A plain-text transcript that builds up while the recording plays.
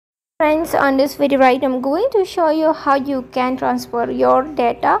Friends, on this video I'm going to show you how you can transfer your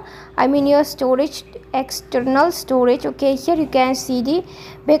data, your storage, external storage. Okay, here you can see the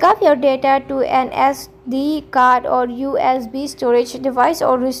backup your data to an SD card or USB storage device,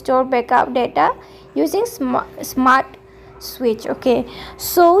 or restore backup data using smart switch. Okay,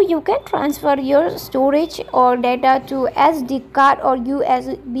 so you can transfer your storage or data to SD card or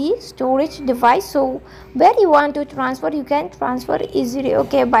USB storage device. So where you want to transfer, you can transfer easily,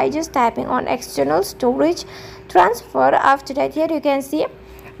 okay, by just typing on external storage transfer. After that, here you can see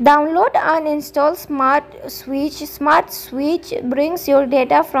download and install smart switch brings your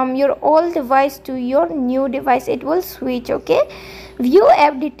data from your old device to your new device. It will switch. Okay, view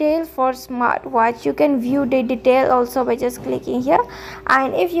app detail for smartwatch. You can view the detail also by just clicking here,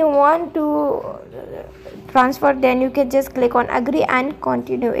 and if you want to transfer, then you can just click on agree and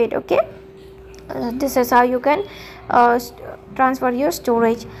continue it. Okay, this is how you can transfer your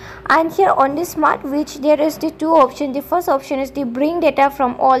storage. And here on the smartwatch there is the two options. The first option is the bring data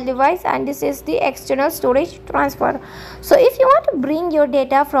from all device, and this is the external storage transfer. So if you want to bring your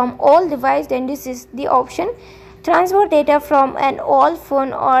data from all device, then this is the option. Transfer data from an old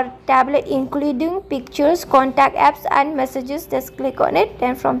phone or tablet including pictures, contact, apps and messages. Just click on it,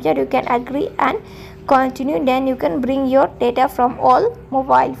 then from here you can agree and continue. Then you can bring your data from all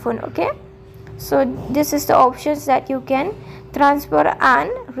mobile phone. Okay, so this is the options that you can transfer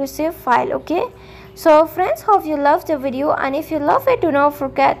and receive file. Okay, so friends, hope you love the video, and if you love it, do not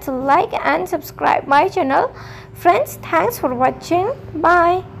forget to like and subscribe my channel. Friends, thanks for watching.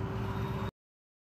 Bye.